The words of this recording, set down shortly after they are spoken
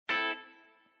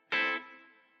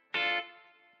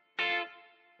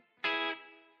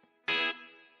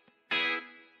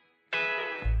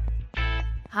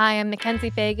Hi, I'm Mackenzie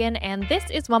Fagan, and this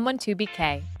is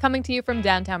 112BK, coming to you from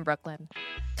downtown Brooklyn.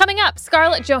 Coming up,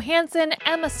 Scarlett Johansson,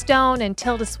 Emma Stone, and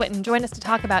Tilda Swinton join us to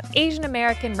talk about Asian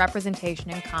American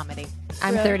representation in comedy.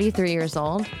 I'm 33 years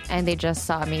old, and they just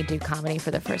saw me do comedy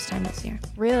for the first time this year.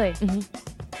 Really?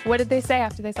 Mm-hmm. What did they say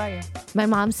after they saw you? My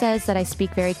mom says that I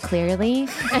speak very clearly.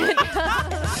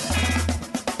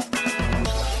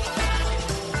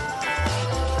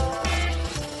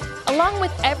 Along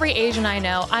with every Asian I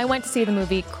know, I went to see the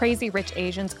movie Crazy Rich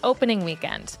Asians opening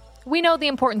weekend. We know the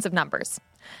importance of numbers.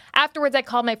 Afterwards, I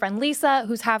called my friend Lisa,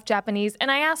 who's half Japanese, and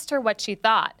I asked her what she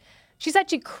thought. She said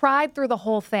she cried through the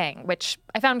whole thing, which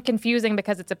I found confusing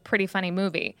because it's a pretty funny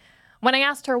movie. When I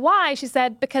asked her why, she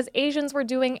said because Asians were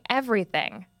doing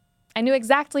everything. I knew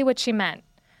exactly what she meant.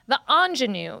 The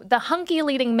ingenue, the hunky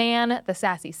leading man, the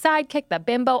sassy sidekick, the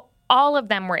bimbo, all of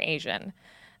them were Asian.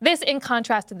 This in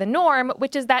contrast to the norm,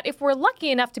 which is that if we're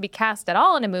lucky enough to be cast at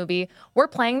all in a movie, we're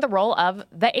playing the role of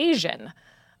the Asian.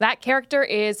 That character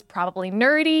is probably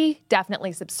nerdy,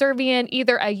 definitely subservient,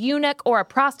 either a eunuch or a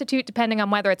prostitute, depending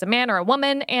on whether it's a man or a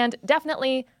woman, and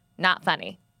definitely not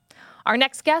funny. Our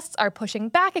next guests are pushing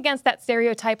back against that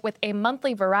stereotype with a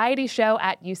monthly variety show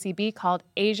at UCB called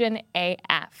Asian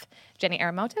AF. Jenny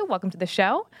Aramoto, welcome to the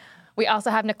show. We also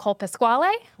have Nicole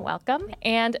Pasquale, welcome,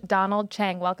 and Donald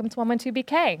Chang. Welcome to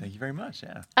 112BK. Thank you very much,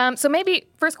 yeah. So maybe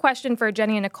first question for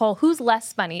Jenny and Nicole, who's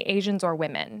less funny, Asians or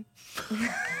women?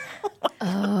 It's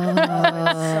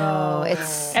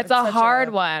a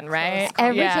hard one, right?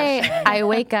 Every day I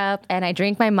wake up and I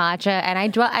drink my matcha and I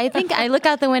think I look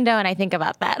out the window and I think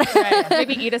about that. Right.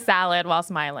 Maybe eat a salad while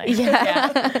smiling.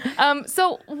 Yeah.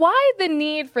 So why the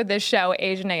need for this show,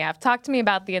 Asian AF? Talk to me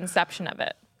about the inception of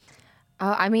it.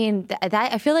 I mean,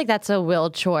 I feel like that's a Will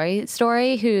Choi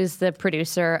story, who's the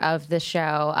producer of the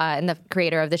show and the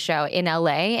creator of the show in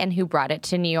LA and who brought it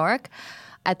to New York.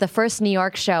 At the first New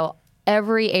York show,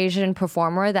 every Asian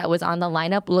performer that was on the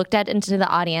lineup looked out into the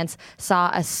audience,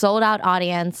 saw a sold-out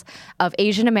audience of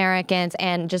Asian Americans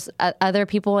and just other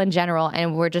people in general,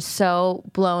 and were just so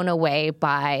blown away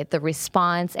by the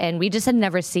response. And we just had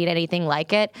never seen anything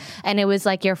like it. And it was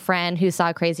like your friend who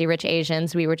saw Crazy Rich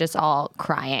Asians. We were just all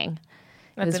crying.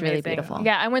 It was really beautiful.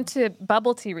 Yeah, I went to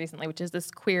Bubble Tea recently, which is this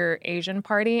queer Asian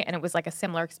party, and it was like a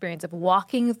similar experience of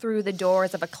walking through the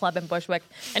doors of a club in Bushwick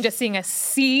and just seeing a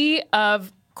sea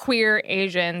of queer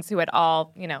Asians who had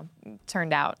all,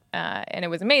 turned out, and it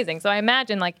was amazing. So I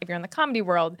imagine, like, if you're in the comedy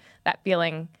world, that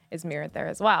feeling is mirrored there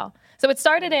as well. So it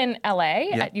started in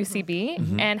LA at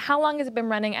UCB, and how long has it been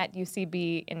running at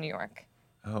UCB in New York?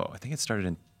 Oh, I think it started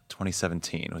in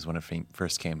 2017 was when it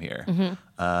first came here. And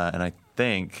I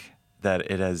think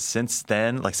that it has since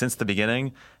then, like since the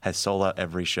beginning, has sold out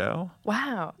every show.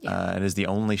 Wow. It is the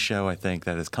only show, I think,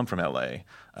 that has come from LA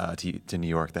to New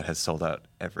York that has sold out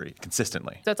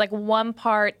consistently. So it's like one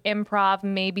part improv,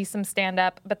 maybe some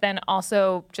stand-up, but then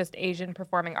also just Asian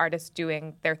performing artists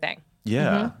doing their thing.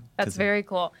 Yeah. That's very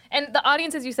cool. And the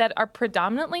audience, as you said, are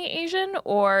predominantly Asian,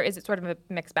 or is it sort of a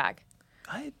mixed bag?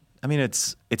 I mean,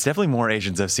 it's definitely more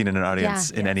Asians I've seen in an audience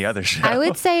in any other show. I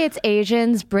would say it's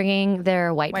Asians bringing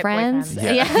their white friends. Just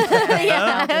say it.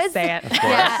 Yeah,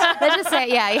 let's just say it.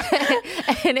 Yeah.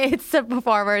 And it's the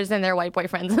performers and their white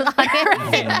boyfriends in the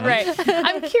audience. Right.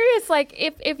 I'm curious, like,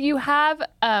 if you have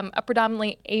a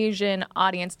predominantly Asian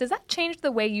audience, does that change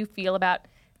the way you feel about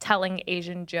telling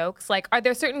Asian jokes? Like, are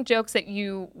there certain jokes that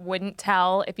you wouldn't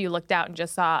tell if you looked out and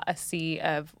just saw a sea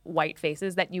of white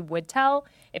faces that you would tell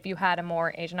if you had a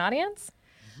more Asian audience?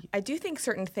 I do think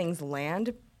certain things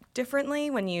land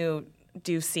differently when you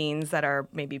do scenes that are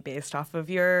maybe based off of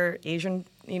your Asian,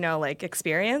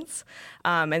 experience.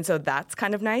 And so that's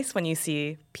kind of nice when you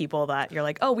see people that you're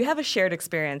like, oh, we have a shared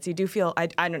experience. You do feel, I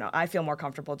don't know, I feel more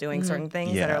comfortable doing certain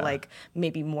things that are like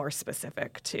maybe more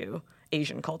specific to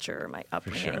Asian culture or my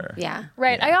upbringing. For sure. Yeah.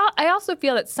 Right. Yeah. I also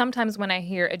feel that sometimes when I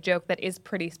hear a joke that is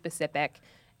pretty specific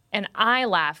and I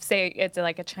laugh, say it's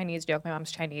like a Chinese joke, my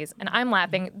mom's Chinese, and I'm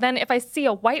laughing, then if I see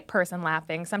a white person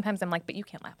laughing, sometimes I'm like, but you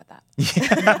can't laugh at that.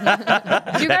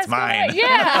 Do you That's guys mine.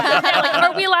 Yeah. Like,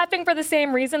 are we laughing for the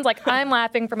same reasons? Like, I'm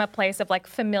laughing from a place of like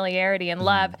familiarity and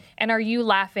love, and are you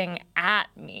laughing at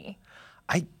me?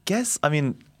 I guess,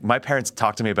 my parents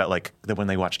talked to me about like when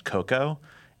they watched Coco.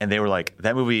 And they were like,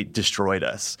 that movie destroyed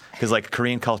us. Because like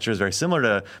Korean culture is very similar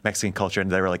to Mexican culture,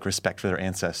 and they were like respect for their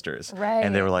ancestors. Right.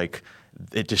 And they were like,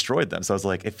 it destroyed them. So I was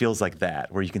like, it feels like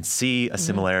that, where you can see a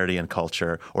similarity in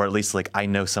culture, or at least like I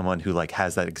know someone who like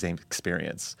has that same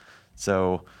experience.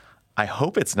 So I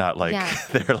hope it's not like Yeah.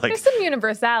 they're like. There's some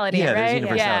universality, Yeah, right? there's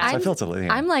universality. So I feel it's a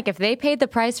yeah. I'm like, if they paid the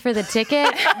price for the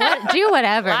ticket, do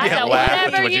whatever. Yeah, laugh at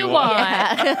whatever what you you want.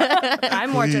 want.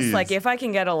 I'm more just Please. like, if I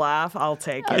can get a laugh, I'll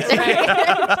take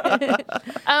it.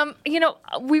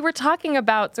 We were talking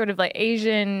about sort of like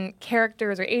Asian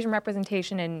characters or Asian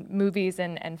representation in movies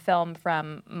and film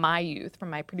from my youth, from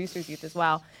my producer's youth as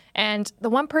well. And the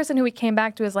one person who we came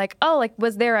back to is like, oh, like,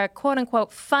 was there a quote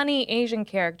unquote funny Asian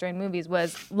character in movies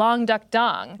was Long Duck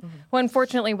Dong, who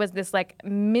unfortunately was this like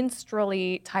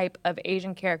minstrelly type of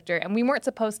Asian character. And we weren't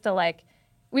supposed to like,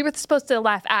 we were supposed to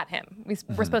laugh at him. We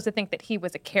were supposed to think that he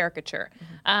was a caricature.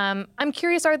 I'm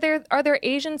curious, are there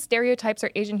Asian stereotypes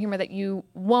or Asian humor that you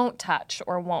won't touch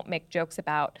or won't make jokes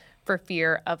about for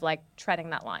fear of like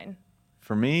treading that line?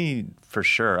 For me, for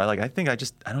sure. I think I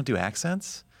don't do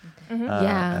accents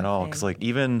Yeah. at all. Because like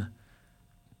even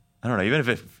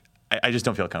if I just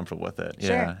don't feel comfortable with it.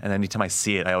 Sure. Yeah. And anytime I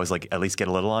see it, I always like at least get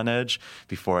a little on edge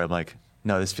before I'm like,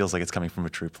 no, this feels like it's coming from a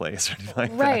true place or anything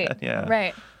like Right. that. Yeah.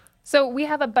 Right. So we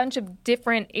have a bunch of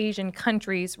different Asian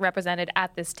countries represented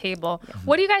at this table.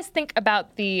 What do you guys think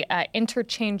about the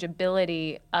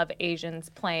interchangeability of Asians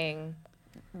playing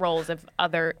roles of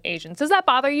other Asians? Does that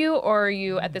bother you, or are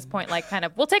you at this point like kind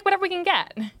of, we'll take whatever we can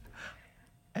get?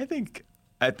 I think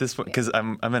at this point, because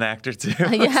I'm an actor too.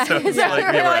 Yeah. So it's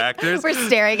like we were actors. We're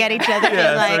staring at each other.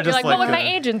 Yeah, so like, we're You're just like, what would like,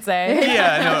 my agent say?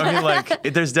 Yeah, no, I mean, like,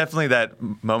 there's definitely that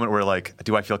moment where, like,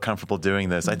 do I feel comfortable doing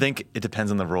this? I think it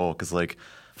depends on the role, because, like,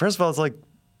 first of all, it's like,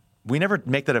 we never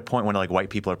make that a point when, like,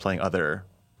 white people are playing other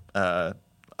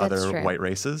true. white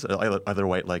races, or other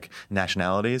white, like,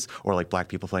 nationalities, or, like, black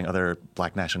people playing other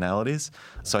black nationalities.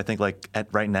 So I think, like,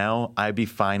 right now, I'd be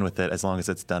fine with it as long as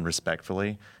it's done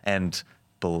respectfully and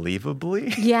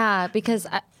believably. Yeah, because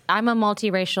I'm a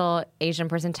multiracial Asian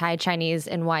person, Thai, Chinese,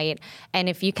 and white. And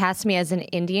if you cast me as an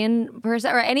Indian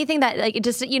person or anything that, like,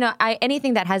 just,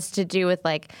 anything that has to do with,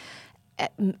 like,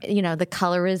 the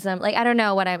colorism, like, I don't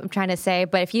know what I'm trying to say,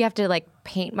 but if you have to, like,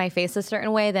 paint my face a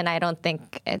certain way, then I don't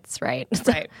think it's right.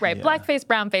 Right. Yeah. Black face,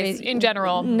 brown face, in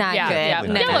general. Not yeah, good.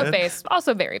 Yeah. No. Yellow face,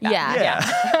 also very bad.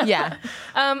 Yeah.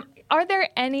 Yeah. Are there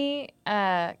any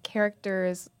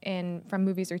characters from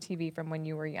movies or TV from when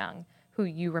you were young who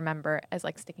you remember as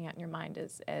like sticking out in your mind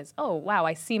as oh wow,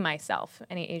 I see myself?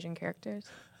 Any Asian characters?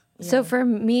 So for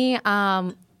me,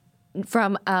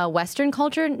 from Western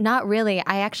culture, not really.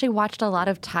 I actually watched a lot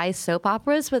of Thai soap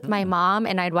operas with my mom,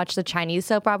 and I'd watch the Chinese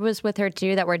soap operas with her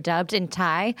too that were dubbed in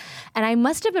Thai. And I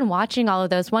must have been watching all of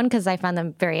those, one, because I found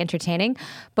them very entertaining,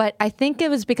 but I think it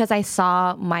was because I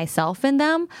saw myself in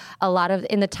them.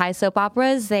 In the Thai soap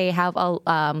operas, they have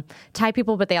Thai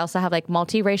people, but they also have like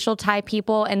multiracial Thai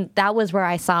people, and that was where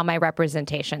I saw my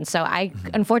representation. So I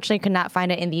unfortunately could not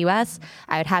find it in the U.S.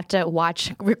 I would have to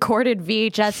watch recorded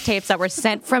VHS tapes that were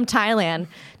sent from Thailand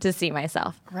to see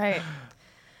myself. Right.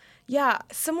 Yeah,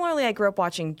 similarly, I grew up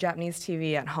watching Japanese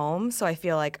TV at home, so I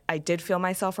feel like I did feel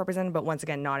myself represented, but once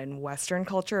again, not in Western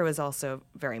culture. It was also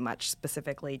very much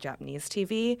specifically Japanese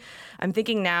TV. I'm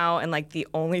thinking now, and like the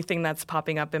only thing that's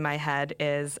popping up in my head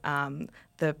is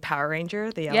the Power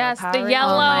Ranger, the yellow Yes, Power the Ranger.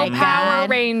 yellow my Power God.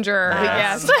 Ranger.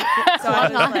 Yes. So I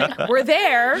was like, we're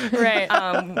there.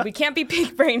 Right. We can't be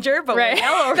Pink Ranger, but Right. we're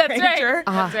Yellow That's Ranger. right.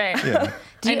 That's right. Yeah.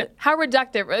 And how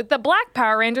reductive. The Black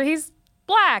Power Ranger, he's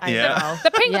black. Yeah.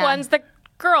 The pink Yeah. one's the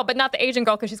girl, but not the Asian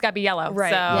girl because she's got to be yellow.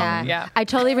 Right. So, Yeah. I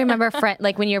totally remember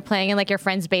like when you're playing in like your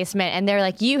friend's basement and they're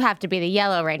like, you have to be the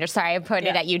Yellow Ranger. Sorry, I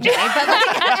pointed at you, Jenny. But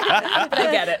like, But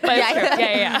I get it. But Yeah. it's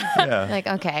true. Yeah. like,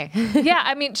 okay. Yeah,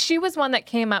 I mean, she was one that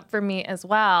came up for me as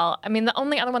well. I mean, the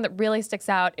only other one that really sticks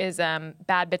out is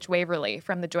Bad Bitch Waverly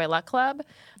from the Joy Luck Club.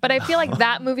 But I feel like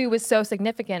that movie was so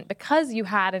significant because you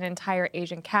had an entire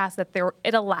Asian cast that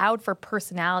it allowed for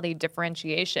personality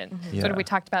differentiation. Sort Yeah. of we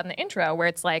talked about in the intro, where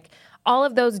it's like all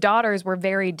of those daughters were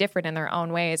very different in their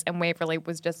own ways, and Waverly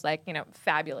was just like,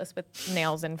 fabulous with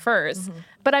nails and furs.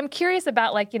 But I'm curious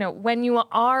about like, when you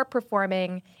are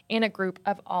performing in a group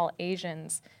of all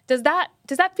Asians, does that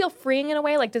feel freeing in a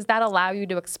way? Like, does that allow you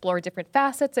to explore different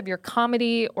facets of your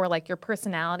comedy or like your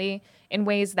personality in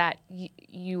ways that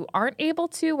you aren't able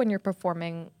to when you're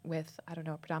performing with, I don't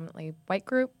know, a predominantly white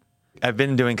group? I've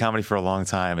been doing comedy for a long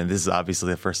time, and this is obviously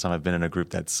the first time I've been in a group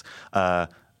that's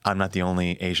I'm not the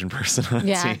only Asian person on the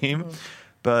Yeah. team.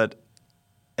 But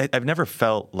I've never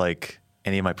felt like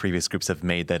any of my previous groups have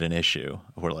made that an issue,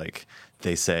 where like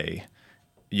they say,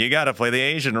 you got to play the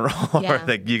Asian role, or Yeah.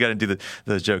 like you got to do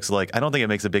those jokes. Like, I don't think it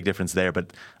makes a big difference there,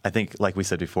 but I think, like we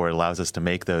said before, it allows us to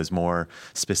make those more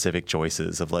specific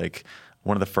choices of like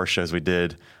one of the first shows we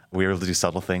did, we were able to do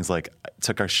subtle things like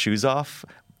took our shoes off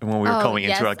when we were going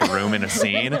into yes. like a room in a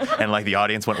scene, and like the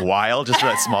audience went wild just for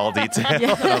that small detail. And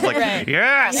I was like,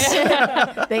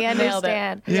 yes, They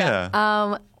understand.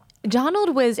 yeah.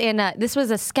 Donald was in this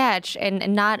was a sketch,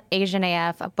 and not Asian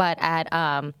AF, but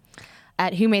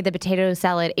at Who Made the Potato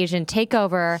Salad Asian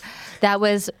Takeover, that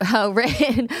was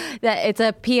written. That it's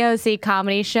a POC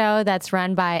comedy show that's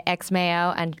run by X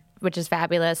Mayo, and which is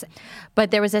fabulous.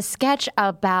 But there was a sketch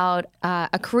about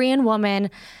a Korean woman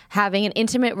having an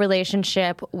intimate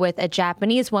relationship with a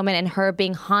Japanese woman, and her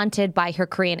being haunted by her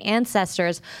Korean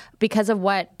ancestors because of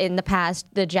what in the past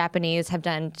the Japanese have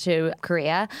done to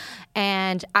Korea.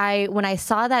 And when I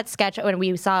saw that sketch, when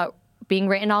we saw it being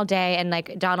written all day, and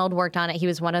like Donald worked on it, he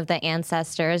was one of the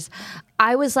ancestors,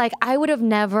 I was like, I would have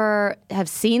never have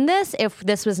seen this if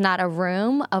this was not a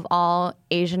room of all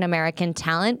Asian American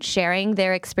talent sharing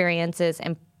their experiences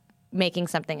and making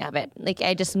something of it. Like,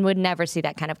 I just would never see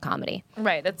that kind of comedy.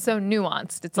 Right. It's so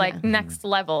nuanced. It's like next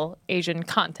level Asian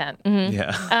content.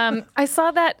 Yeah. I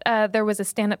saw that there was a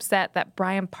stand-up set that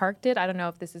Brian Park did. I don't know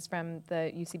if this is from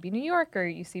the UCB New York or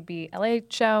UCB LA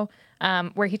show,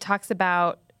 where he talks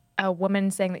about a woman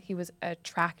saying that he was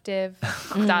attractive, ...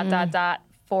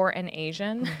 for an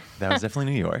Asian. That was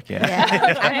definitely New York. Yeah. Yeah,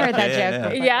 I've heard that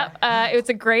joke before. Yeah, it was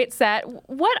a great set.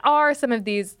 What are some of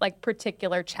these like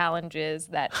particular challenges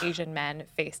that Asian men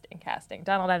faced in casting?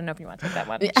 Donald, I don't know if you want to take that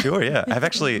one. Sure, yeah. I've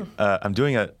actually, I'm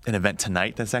doing an event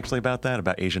tonight that's actually about that,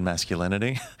 about Asian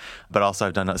masculinity. But also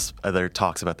I've done other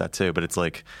talks about that too. But it's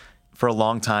like, for a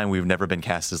long time, we've never been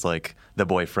cast as like the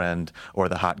boyfriend or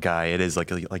the hot guy. It is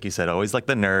like you said, always like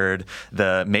the nerd,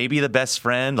 maybe the best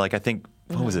friend. Like I think,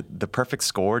 what was it? The Perfect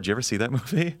Score. Did you ever see that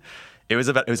movie? It was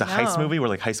a heist movie where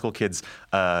like high school kids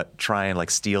try and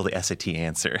like steal the SAT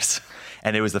answers.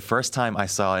 And it was the first time I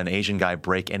saw an Asian guy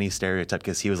break any stereotype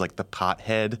because he was like the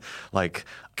pothead, like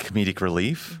comedic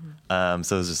relief. So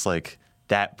it was just like,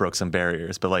 that broke some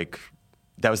barriers. But like,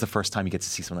 that was the first time you get to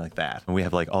see something like that. And we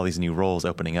have like all these new roles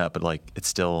opening up, but like it's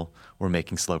still, we're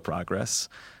making slow progress.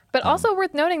 But also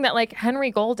worth noting that like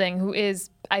Henry Golding, who is,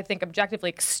 I think, objectively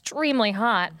extremely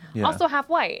hot, also half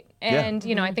white. And,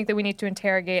 you know, I think that we need to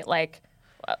interrogate like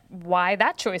why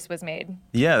that choice was made.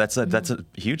 Yeah, that's a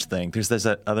huge thing. There's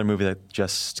that other movie that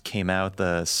just came out,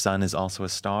 The Sun Is Also a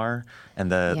Star. And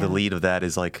the lead of that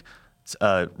is like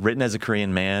written as a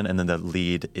Korean man, and then the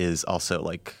lead is also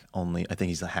like I think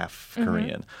he's a half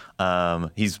Korean.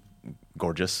 He's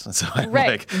gorgeous, so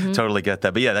I totally get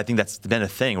that. But yeah, I think that's been a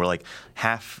thing where like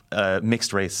half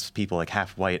mixed race people, like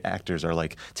half white actors, are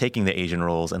like taking the Asian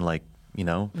roles, and like, you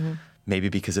know, maybe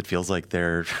because it feels like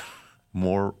they're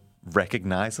more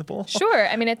recognizable. Sure.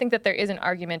 I mean, I think that there is an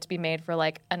argument to be made for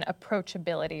like an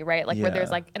approachability, right? Like where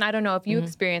there's like, and I don't know if you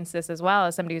experience this as well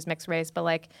as somebody who's mixed race, but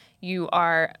like you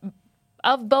are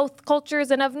of both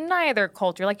cultures and of neither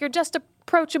culture. Like you're just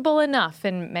approachable enough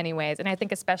in many ways. And I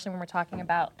think especially when we're talking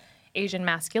about Asian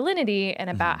masculinity and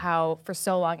about how for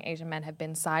so long Asian men have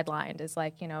been sidelined as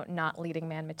like, you know, not leading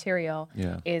man material,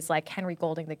 is like Henry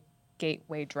Golding the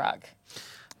gateway drug.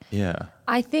 Yeah.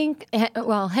 I think,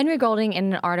 well, Henry Golding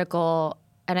in an article,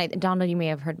 and Donald, you may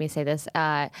have heard me say this,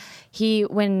 he,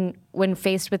 when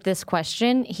faced with this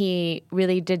question, he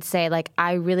really did say, like,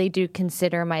 I really do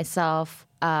consider myself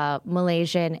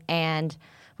Malaysian and,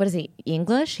 what is he,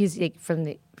 English? He's from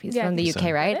the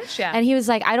UK, right? British, yeah. And he was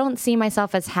like, I don't see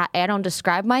myself as, I don't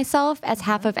describe myself as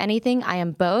half of anything. I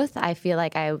am both. I feel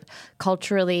like I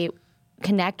culturally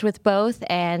connect with both,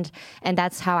 and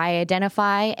that's how I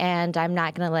identify, and I'm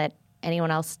not going to let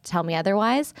anyone else tell me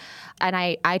otherwise. And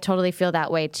I totally feel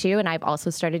that way too. And I've also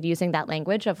started using that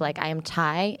language of like, I am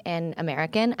Thai and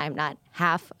American. I'm not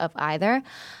half of either.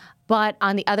 But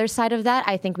on the other side of that,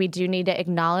 I think we do need to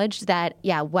acknowledge that,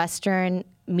 yeah, Western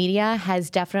media has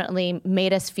definitely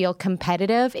made us feel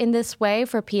competitive in this way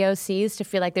for POCs to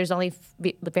feel like there's only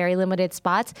very limited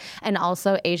spots. And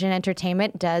also Asian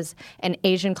entertainment does, and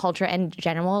Asian culture in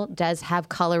general does have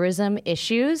colorism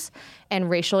issues and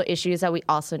racial issues that we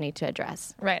also need to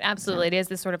address. Right, absolutely. It is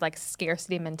this sort of like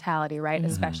scarcity mentality, right?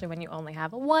 Especially when you only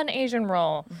have one Asian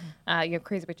role. You have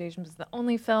Crazy Rich Asians was the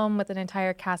only film with an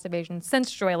entire cast of Asians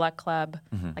since Joy Luck Club,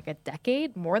 like a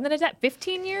decade, more than a decade,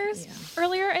 15 years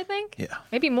earlier, I think. Yeah.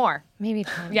 Maybe more. Maybe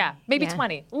 20. Yeah, maybe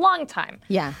 20. Long time.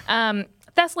 Yeah.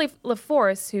 Thessaly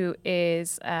LaForce, who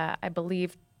is, I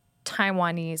believe,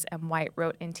 Taiwanese and white,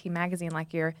 wrote in T Magazine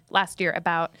last year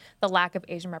about the lack of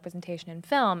Asian representation in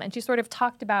film, and she sort of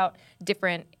talked about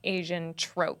different Asian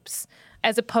tropes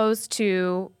as opposed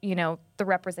to, the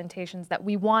representations that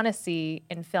we want to see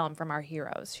in film from our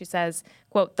heroes. She says,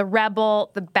 quote, the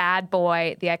rebel, the bad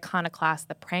boy, the iconoclast,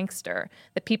 the prankster,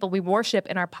 the people we worship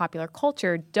in our popular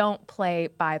culture don't play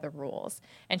by the rules.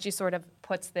 And she sort of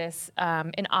puts this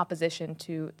in opposition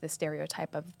to the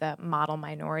stereotype of the model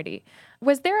minority.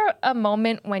 Was there a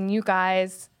moment when you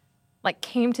guys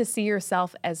came to see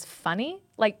yourself as funny?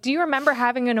 Do you remember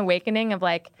having an awakening of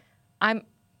I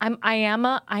am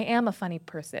a funny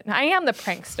person. I am the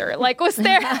prankster. Was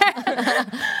there?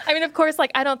 I mean, of course,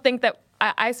 I don't think that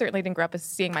I certainly didn't grow up as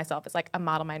seeing myself as a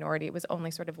model minority. It was only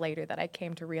sort of later that I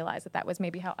came to realize that was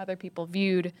maybe how other people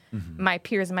viewed my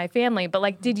peers and my family.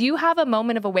 But did you have a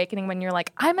moment of awakening when you're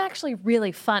I'm actually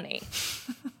really funny?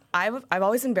 I've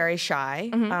always been very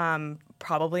shy,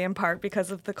 probably in part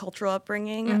because of the cultural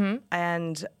upbringing.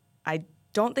 And I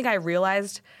don't think I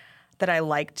realized that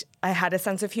I had a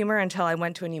sense of humor until I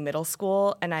went to a new middle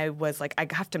school, and I was I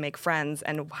have to make friends,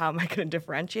 and how am I going to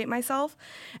differentiate myself?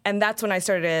 And that's when I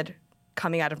started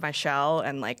coming out of my shell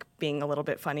and being a little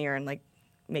bit funnier and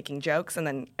making jokes. And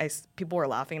then people were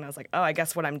laughing, and I was oh, I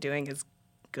guess what I'm doing is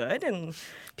good, and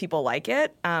people like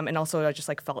it. And also I just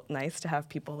felt nice to have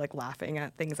people laughing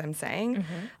at things I'm saying.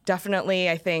 Definitely,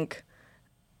 I think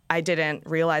I didn't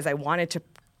realize I wanted to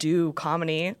do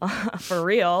comedy for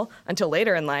real until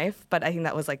later in life, but I think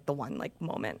that was the one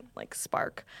moment,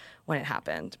 spark when it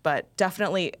happened. But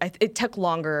definitely it took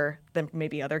longer than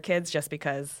maybe other kids just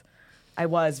because I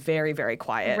was very, very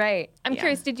quiet. Right. I'm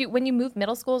curious, when you moved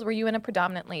middle schools, were you in a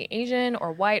predominantly Asian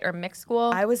or white or mixed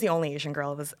school? I was the only Asian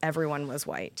girl. Everyone was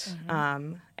white.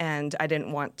 And I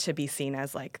didn't want to be seen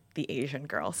as the Asian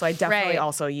girl. So I definitely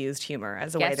also used humor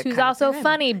as a way to who's also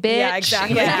funny, bitch. Yeah,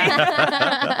 exactly.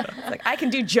 Yeah. I can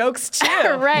do jokes too.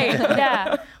 Right.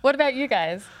 Yeah. What about you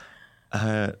guys?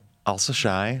 Also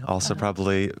shy, also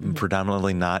probably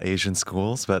predominantly not Asian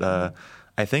schools. But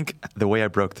I think the way I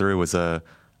broke through was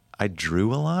I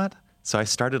drew a lot. So I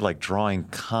started drawing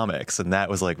comics, and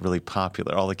that was really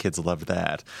popular. All the kids loved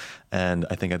that. And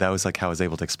I think that was how I was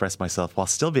able to express myself while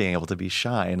still being able to be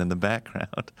shy and in the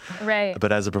background. Right.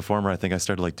 But as a performer, I think I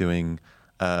started doing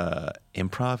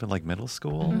improv in middle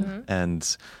school.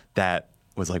 And that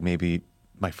was maybe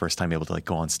my first time able to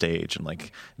go on stage and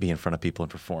be in front of people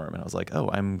and perform. And I was oh,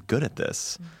 I'm good at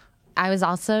this. I was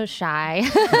also shy.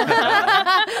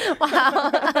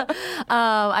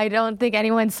 Wow. I don't think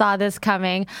anyone saw this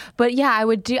coming, but yeah,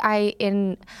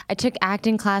 I took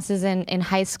acting classes in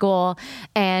high school,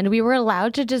 and we were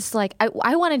allowed to just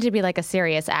I wanted to be a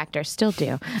serious actor, still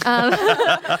do.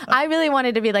 I really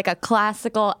wanted to be a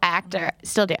classical actor,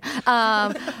 still do.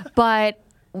 But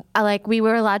we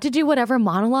were allowed to do whatever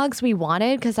monologues we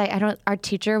wanted because our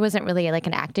teacher wasn't really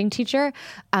an acting teacher.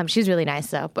 She's really nice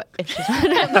though, but if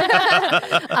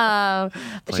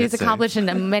she's accomplished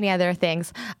in many other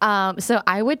things. So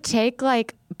I would take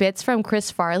bits from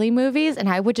Chris Farley movies, and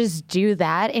I would just do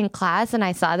that in class, and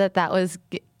I saw that was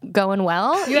going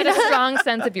well. You had a strong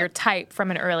sense of your type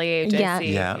from an early age. Yeah. I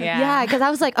see. Yeah, because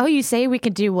I was oh, you say we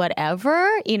could do whatever,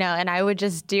 and I would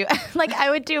just do I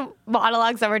would do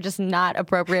monologues that were just not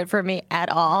appropriate for me at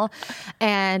all,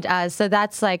 and so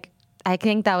that's I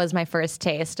think that was my first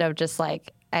taste of just I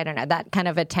don't know, that kind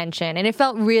of attention. And it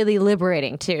felt really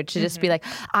liberating, too, to just be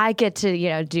I get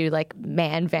to, do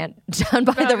Man Van Down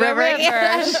by the river.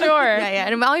 Sure. Yeah.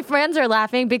 And my friends are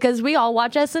laughing because we all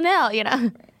watch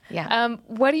SNL, Yeah.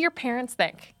 What do your parents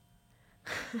think?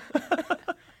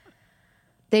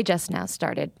 They just now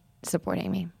started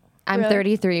supporting me. I'm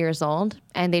 33 years old,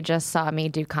 and they just saw me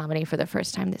do comedy for the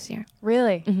first time this year.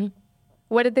 Really? Mm-hmm.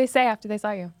 What did they say after they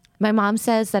saw you? My mom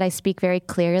says that I speak very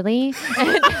clearly,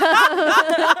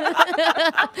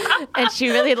 and she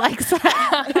really likes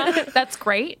that. That's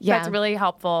great. Yeah. That's really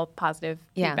helpful, positive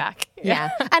feedback. Yeah.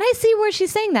 And I see where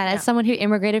she's saying that as someone who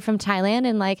immigrated from Thailand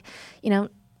and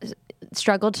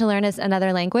struggled to learn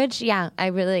another language. Yeah,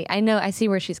 I see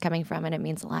where she's coming from, and it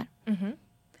means a lot. Mm-hmm.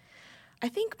 I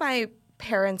think my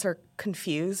parents are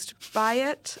confused by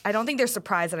it. I don't think they're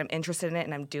surprised that I'm interested in it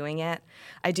and I'm doing it.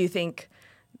 I do think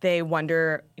they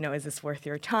wonder, is this worth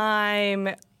your time?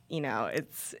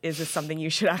 Is this something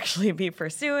you should actually be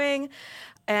pursuing?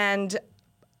 And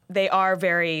they are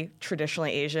very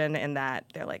traditionally Asian in that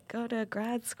they're go to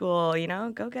grad school,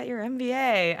 go get your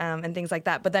MBA, and things like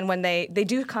that. But then when they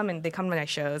do come and they come to my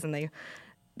shows and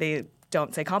they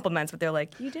don't say compliments, but they're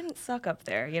you didn't suck up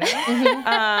there,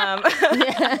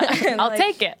 I'll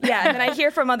take it. Yeah, and then I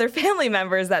hear from other family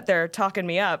members that they're talking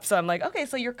me up. So I'm okay,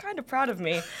 so you're kind of proud of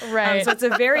me. Right. So it's a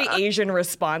very Asian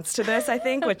response to this, I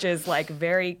think, which is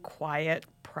very quiet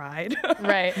pride.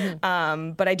 Right.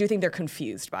 But I do think they're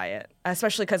confused by it,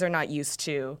 especially because they're not used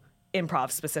to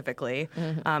improv specifically,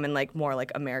 and like more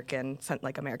like American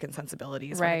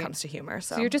sensibilities when Right. it comes to humor.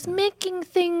 So, So you're just making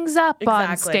things up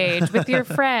on Exactly. stage with your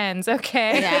friends,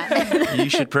 okay? Yeah. You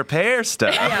should prepare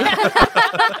stuff.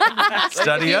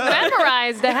 Study up.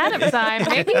 Memorized ahead of time,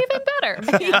 maybe even better.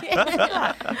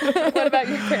 What about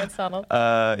your parents, Donald?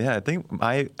 Yeah, I think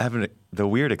I have the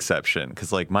weird exception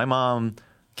because like my mom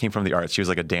came from the arts. She was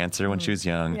like a dancer when she was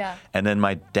young. Yeah. And then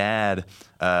my dad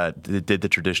did the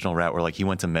traditional route where like he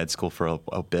went to med school for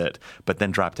a bit, but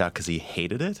then dropped out because he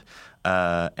hated it.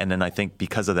 And then I think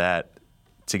because of that,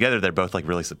 together they're both like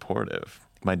really supportive.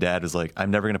 My dad was like, I'm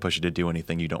never going to push you to do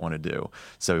anything you don't want to do.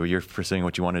 So you're pursuing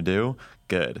what you want to do?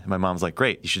 Good. And my mom's like,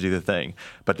 great, you should do the thing.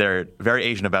 But they're very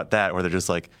Asian about that, where they're just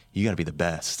like, you got to be the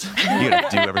best. You got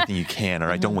to do everything you can, all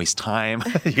right? Don't waste time.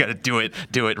 You got to do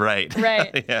it right.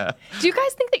 Right. Yeah. Do you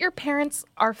guys think that your parents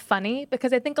are funny?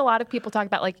 Because I think a lot of people talk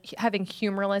about like having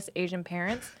humorless Asian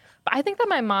parents. But I think that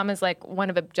my mom is like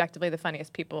one of objectively the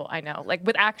funniest people I know, like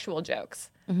with actual jokes.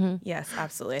 yes,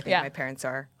 absolutely. I think Yeah. my parents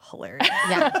are hilarious.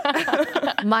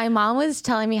 Yeah. My mom was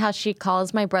telling me how she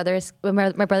calls my brother's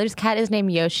cat is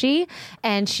named Yoshi,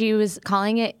 and she was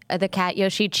calling it the cat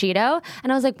Yoshi Cheeto.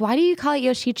 And I was like, why do you call it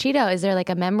Yoshi Cheeto? Is there like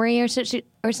a memory or something?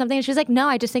 And she was like, no,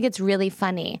 I just think it's really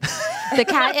funny. The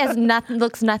cat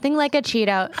looks nothing like a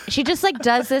Cheeto. She just like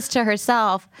does this to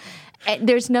herself. And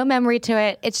there's no memory to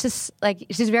it. It's just like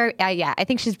she's very I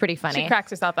think she's pretty funny. She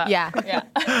cracks herself up. Yeah.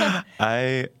 Yeah.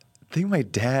 I think my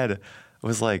dad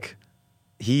was like,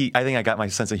 I think I got my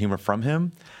sense of humor from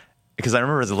him. Because I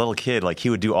remember as a little kid, like he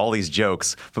would do all these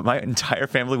jokes, but my entire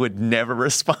family would never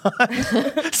respond.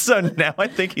 So now I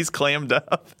think he's clammed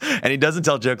up and he doesn't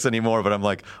tell jokes anymore. But I'm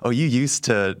like, oh, you used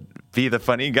to be the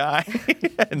funny guy.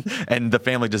 and the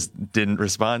family just didn't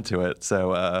respond to it.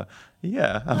 So,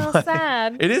 yeah. I'm like,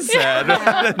 sad. It is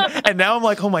sad. And now I'm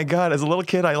like, oh my God, as a little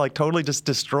kid, I like totally just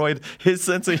destroyed his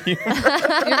sense of humor.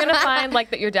 You're gonna find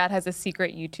like that your dad has a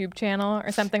secret YouTube channel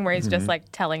or something where he's just like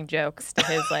telling jokes to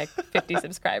his like 50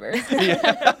 subscribers.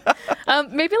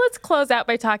 Maybe let's close out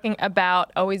by talking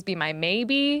about Always Be My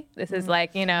Maybe. This is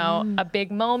like, you know, a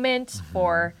big moment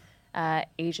for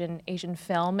Asian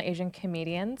film, Asian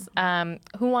comedians.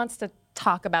 Who wants to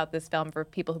talk about this film for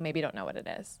people who maybe don't know what it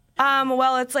is?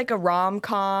 Well, it's like a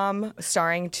rom-com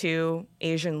starring two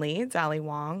Asian leads, Ali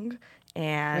Wong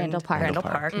and Randall Park. Randall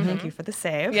Park. Thank you for the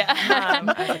save. Yeah. I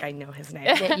was like, I know his name.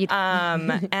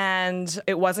 And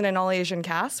it wasn't an all-Asian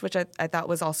cast, which I thought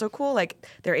was also cool. Like,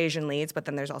 they're Asian leads, but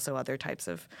then there's also other types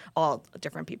of all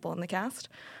different people in the cast.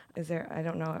 Is there? I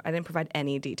don't know. I didn't provide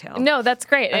any detail. No, that's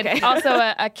great. Okay. It's also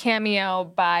a cameo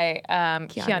by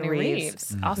Keanu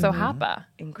Reeves. Also Hapa.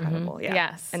 Incredible. Yeah.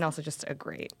 Yes. And also just a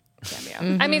great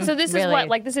cameo. I mean, so this is Really what,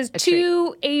 like, this is a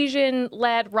two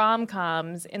Asian-led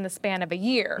rom-coms in the span of a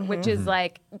year, which is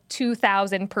like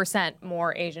 2,000%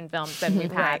 more Asian films than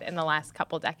we've had in the last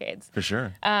couple decades. For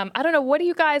sure. I don't know. What do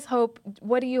you guys hope?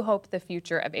 What do you hope the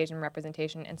future of Asian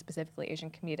representation and specifically Asian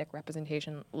comedic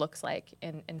representation looks like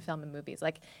in film and movies?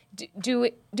 Like, do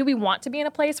we want to be in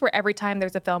a place where every time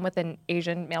there's a film with an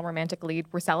Asian male romantic lead,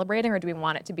 we're celebrating, or do we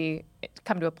want it to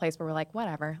come to a place where we're like,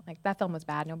 whatever, like that film was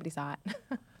bad, nobody saw it?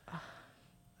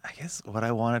 I guess what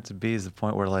I want it to be is the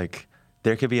point where like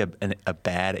there could be a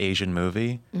bad Asian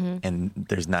movie and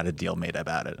there's not a deal made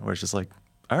about it. Where it's just like,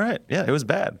 all right, yeah, it was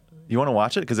bad. You want to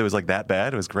watch it because it was like that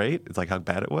bad? It was great. It's like how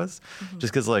bad it was.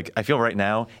 Just because like I feel right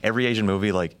now every Asian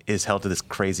movie like is held to this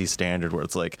crazy standard where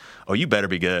it's like, oh, you better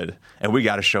be good and we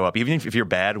got to show up. Even if you're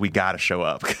bad, we got to show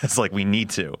up because like we need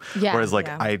to. Yeah. Whereas like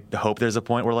Yeah. I hope there's a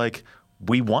point where like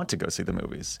we want to go see the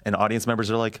movies and audience members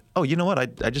are like, oh, you know what?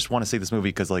 I just want to see this movie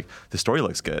because like the story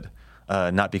looks good.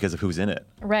 Not because of who's in it.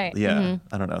 Right. Yeah.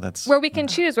 I don't know. That's Where we can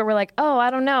choose, where we're like, oh, I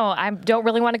don't know. I don't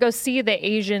really want to go see the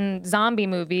Asian zombie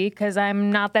movie because I'm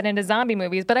not that into zombie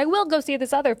movies, but I will go see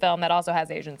this other film that also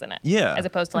has Asians in it. Yeah. As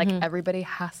opposed to like, everybody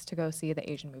has to go see the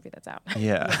Asian movie that's out.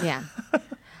 yeah. Yeah.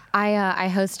 I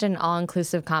host an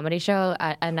all-inclusive comedy show,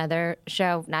 another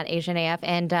show, not Asian AF,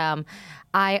 and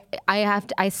I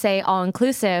say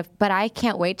all-inclusive, but I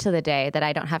can't wait till the day that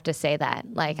I don't have to say that.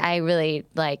 Like, I really,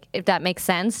 like, if that makes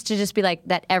sense, to just be like,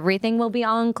 that everything will be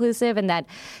all-inclusive and that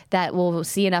we'll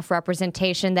see enough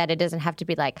representation that it doesn't have to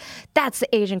be like, that's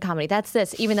the Asian comedy, that's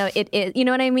this, even though it you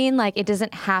know what I mean? Like, it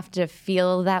doesn't have to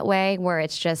feel that way where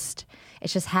it's just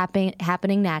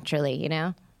happening naturally, you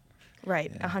know?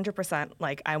 Right, 100%.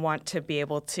 Like, I want to be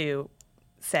able to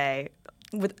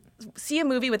see a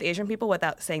movie with Asian people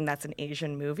without saying that's an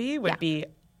Asian movie would Yeah. be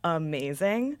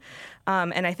amazing.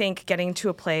 And I think getting to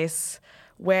a place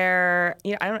where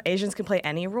I don't know, Asians can play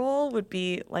any role would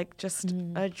be like just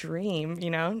a dream.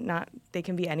 Not they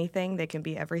can be anything, they can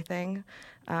be everything.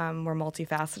 We're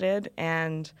multifaceted,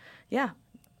 and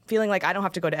feeling like I don't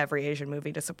have to go to every Asian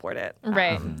movie to support it.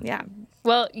 Right. Yeah.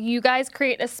 Well, you guys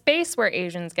create a space where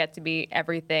Asians get to be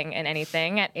everything and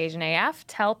anything at Asian AF.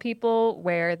 Tell people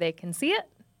where they can see it.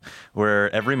 We're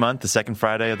every month, the second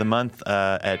Friday of the month,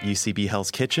 at UCB Hell's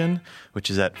Kitchen,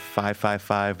 which is at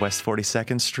 555 West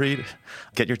 42nd Street.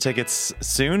 Get your tickets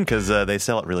soon because they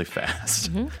sell it really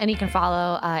fast. And you can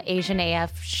follow Asian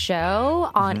AF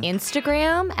Show on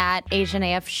Instagram at Asian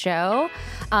AF Show.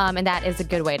 And that is a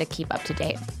good way to keep up to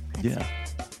date. Yeah.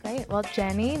 Great. Well,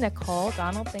 Jenny, Nicole,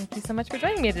 Donald, thank you so much for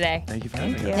joining me today. Thank you for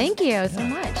having me. Thank you so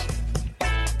much.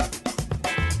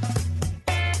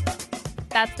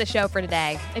 That's the show for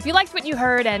today. If you liked what you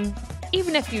heard, and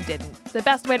even if you didn't, the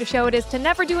best way to show it is to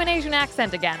never do an Asian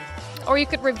accent again. Or you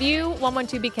could review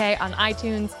 112BK on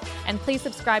iTunes, and please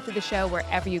subscribe to the show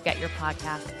wherever you get your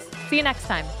podcasts. See you next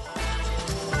time.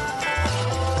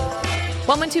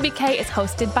 112BK is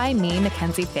hosted by me,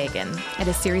 Mackenzie Fagan. It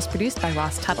is series produced by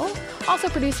Ross Tuttle, also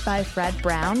produced by Fred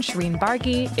Brown, Shireen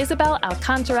Bargi, Isabel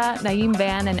Alcantara, Naeem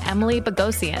Van, and Emily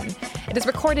Bogosian. It is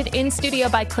recorded in studio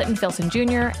by Clinton Filson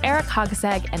Jr., Eric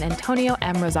Hogaseg, and Antonio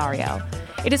M. Rosario.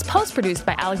 It is post-produced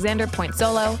by Alexander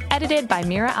Point-Solo, edited by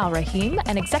Mira Al-Rahim,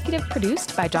 and executive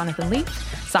produced by Jonathan Leaf,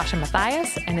 Sasha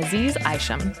Matthias, and Aziz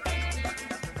Isham.